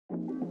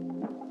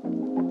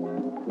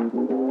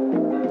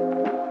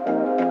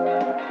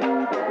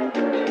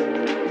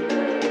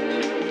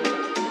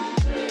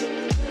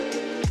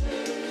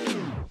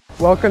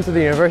Welcome to the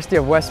University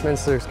of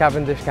Westminster's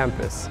Cavendish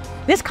campus.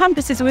 This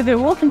campus is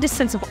within walking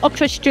distance of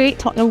Oxford Street,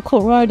 Tottenham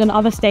Court Road and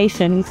other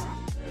stations.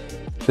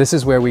 This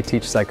is where we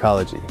teach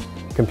psychology,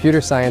 computer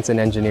science and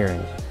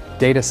engineering,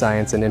 data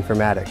science and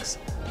informatics,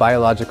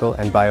 biological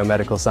and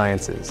biomedical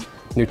sciences,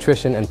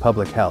 nutrition and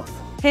public health.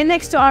 Here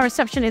next to our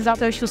reception is our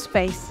social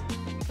space.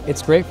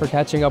 It's great for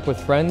catching up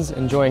with friends,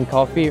 enjoying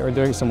coffee or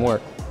doing some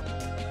work.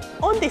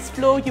 On this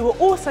floor you will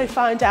also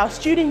find our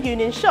Student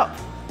Union shop.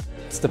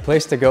 It's the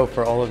place to go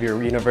for all of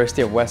your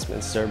University of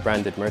Westminster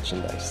branded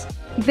merchandise.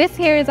 This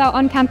here is our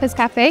on-campus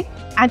cafe.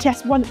 And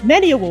has won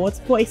many awards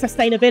for its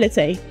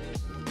sustainability.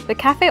 The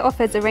cafe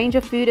offers a range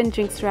of food and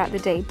drinks throughout the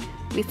day.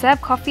 We serve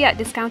coffee at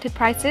discounted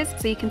prices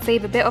so you can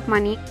save a bit of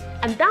money.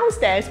 And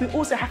downstairs we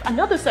also have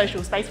another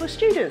social space for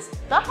students,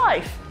 the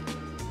Hive.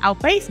 Our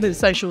basement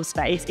social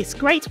space is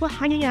great for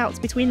hanging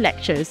out between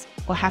lectures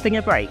or having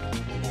a break.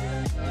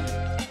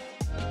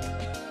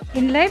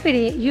 In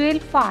library, you will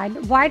find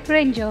a wide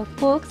range of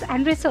books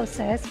and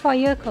resources for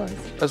your course.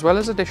 As well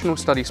as additional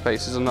study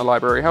spaces on the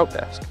library help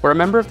desk, where a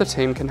member of the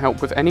team can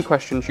help with any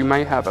questions you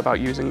may have about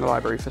using the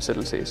library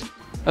facilities.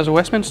 As a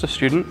Westminster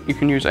student, you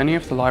can use any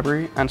of the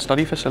library and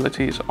study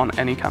facilities on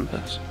any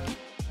campus.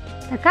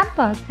 The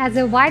campus has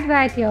a wide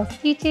variety of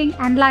teaching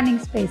and learning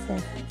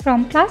spaces,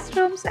 from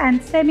classrooms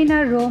and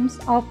seminar rooms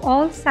of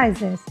all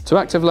sizes, to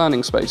active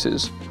learning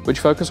spaces, which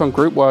focus on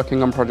group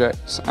working on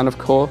projects and, of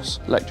course,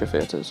 lecture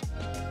theatres.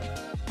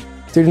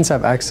 Students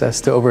have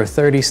access to over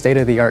 30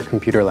 state-of-the-art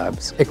computer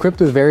labs, equipped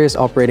with various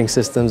operating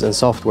systems and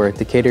software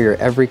to cater your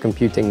every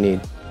computing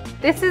need.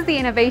 This is the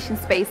innovation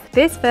space.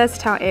 This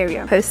versatile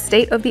area hosts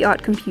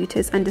state-of-the-art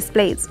computers and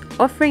displays,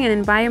 offering an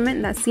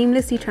environment that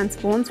seamlessly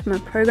transforms from a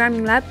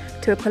programming lab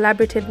to a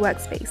collaborative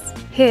workspace.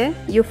 Here,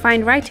 you'll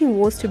find writing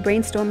walls to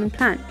brainstorm and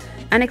plan,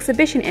 an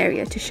exhibition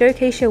area to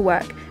showcase your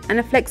work, and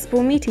a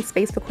flexible meeting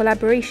space for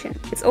collaboration.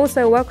 It's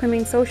also a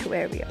welcoming social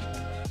area.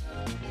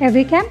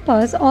 Every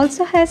campus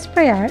also has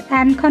prayer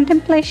and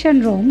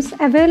contemplation rooms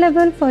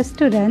available for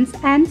students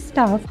and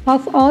staff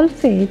of all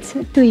faiths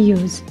to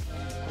use.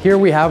 Here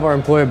we have our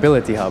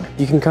Employability Hub.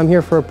 You can come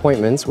here for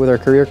appointments with our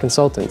career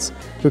consultants,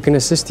 who can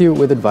assist you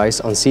with advice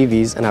on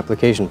CVs and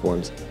application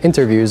forms,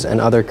 interviews and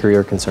other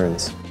career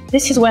concerns.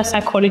 This is where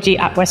psychology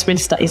at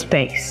Westminster is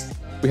based.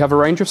 We have a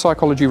range of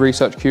psychology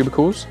research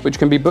cubicles, which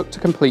can be booked to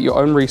complete your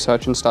own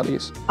research and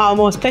studies. Our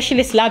more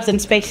specialist labs and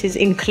spaces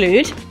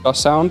include Our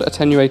sound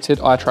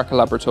attenuated eye tracker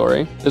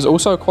laboratory. There's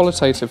also a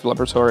qualitative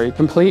laboratory,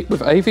 complete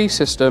with AV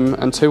system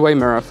and two-way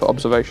mirror for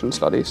observation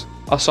studies.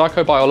 Our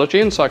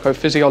psychobiology and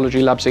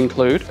psychophysiology labs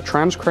include a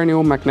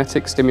transcranial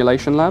magnetic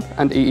stimulation lab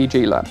and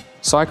EEG lab,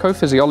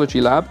 psychophysiology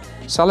lab,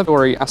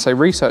 salivary assay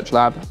research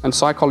lab, and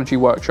psychology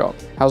workshop,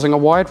 housing a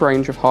wide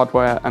range of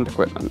hardware and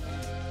equipment.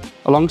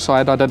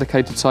 Alongside our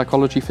dedicated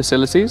psychology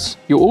facilities,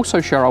 you'll also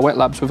share our wet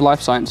labs with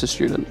life sciences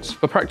students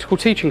for practical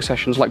teaching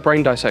sessions like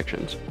brain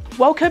dissections.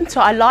 Welcome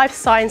to our life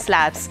science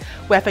labs,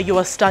 whether you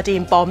are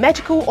studying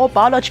biomedical or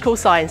biological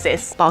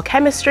sciences,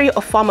 biochemistry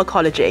or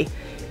pharmacology,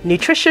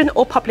 nutrition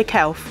or public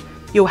health.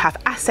 You'll have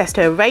access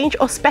to a range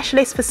of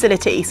specialist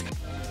facilities.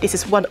 This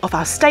is one of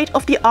our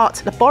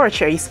state-of-the-art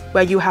laboratories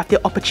where you have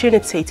the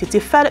opportunity to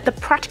develop the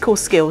practical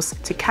skills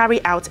to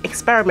carry out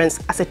experiments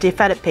as a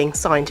developing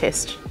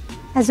scientist.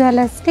 As well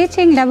as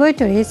teaching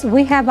laboratories,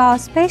 we have our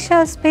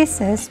special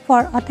spaces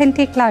for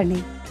authentic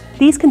learning.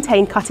 These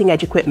contain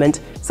cutting-edge equipment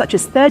such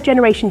as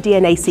third-generation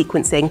DNA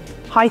sequencing,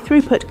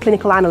 high-throughput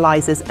clinical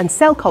analyzers and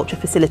cell culture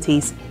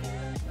facilities.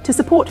 To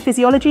support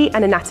physiology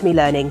and anatomy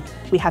learning,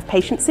 we have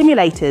patient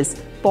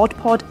simulators,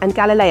 BodPod and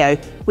Galileo,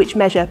 which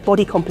measure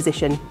body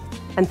composition,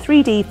 and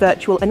 3D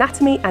virtual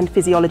anatomy and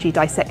physiology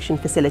dissection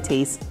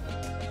facilities.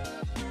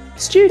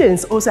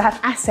 Students also have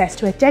access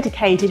to a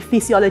dedicated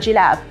physiology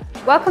lab.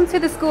 Welcome to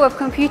the School of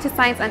Computer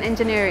Science and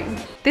Engineering.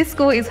 This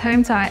school is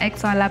home to our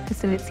XR Lab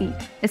facility,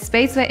 a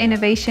space where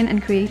innovation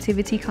and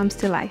creativity comes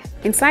to life.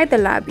 Inside the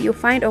lab, you'll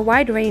find a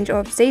wide range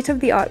of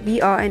state-of-the-art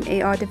VR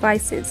and AR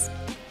devices.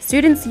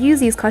 Students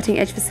use these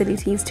cutting-edge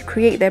facilities to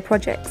create their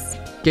projects.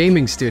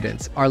 Gaming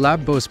students, our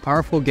lab boasts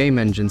powerful game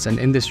engines and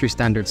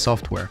industry-standard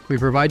software. We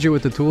provide you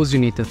with the tools you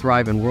need to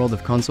thrive in the world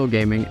of console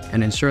gaming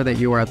and ensure that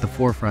you are at the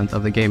forefront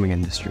of the gaming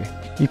industry.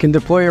 You can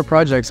deploy your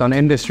projects on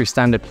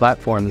industry-standard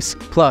platforms.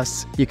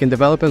 Plus, you can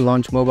develop and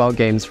launch mobile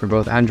games for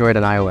both Android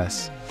and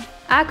iOS.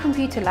 Our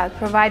computer labs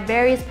provide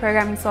various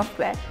programming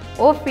software,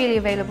 all freely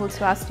available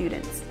to our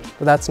students.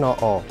 But that's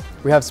not all.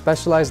 We have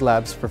specialized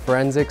labs for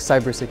forensics,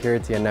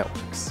 cybersecurity, and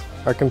networks.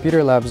 Our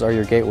computer labs are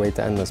your gateway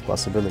to endless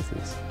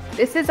possibilities.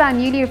 This is our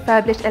newly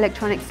refurbished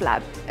electronics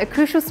lab, a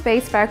crucial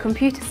space for our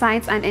computer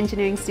science and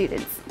engineering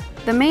students.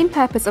 The main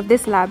purpose of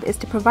this lab is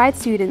to provide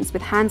students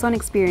with hands-on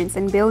experience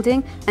in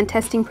building and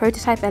testing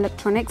prototype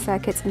electronic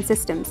circuits and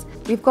systems.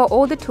 We've got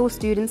all the tools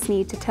students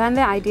need to turn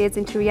their ideas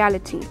into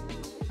reality.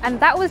 And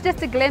that was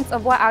just a glimpse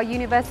of what our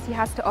university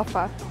has to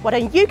offer. Why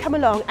don't you come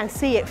along and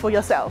see it for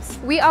yourselves?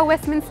 We are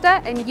Westminster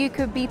and you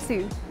could be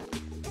too.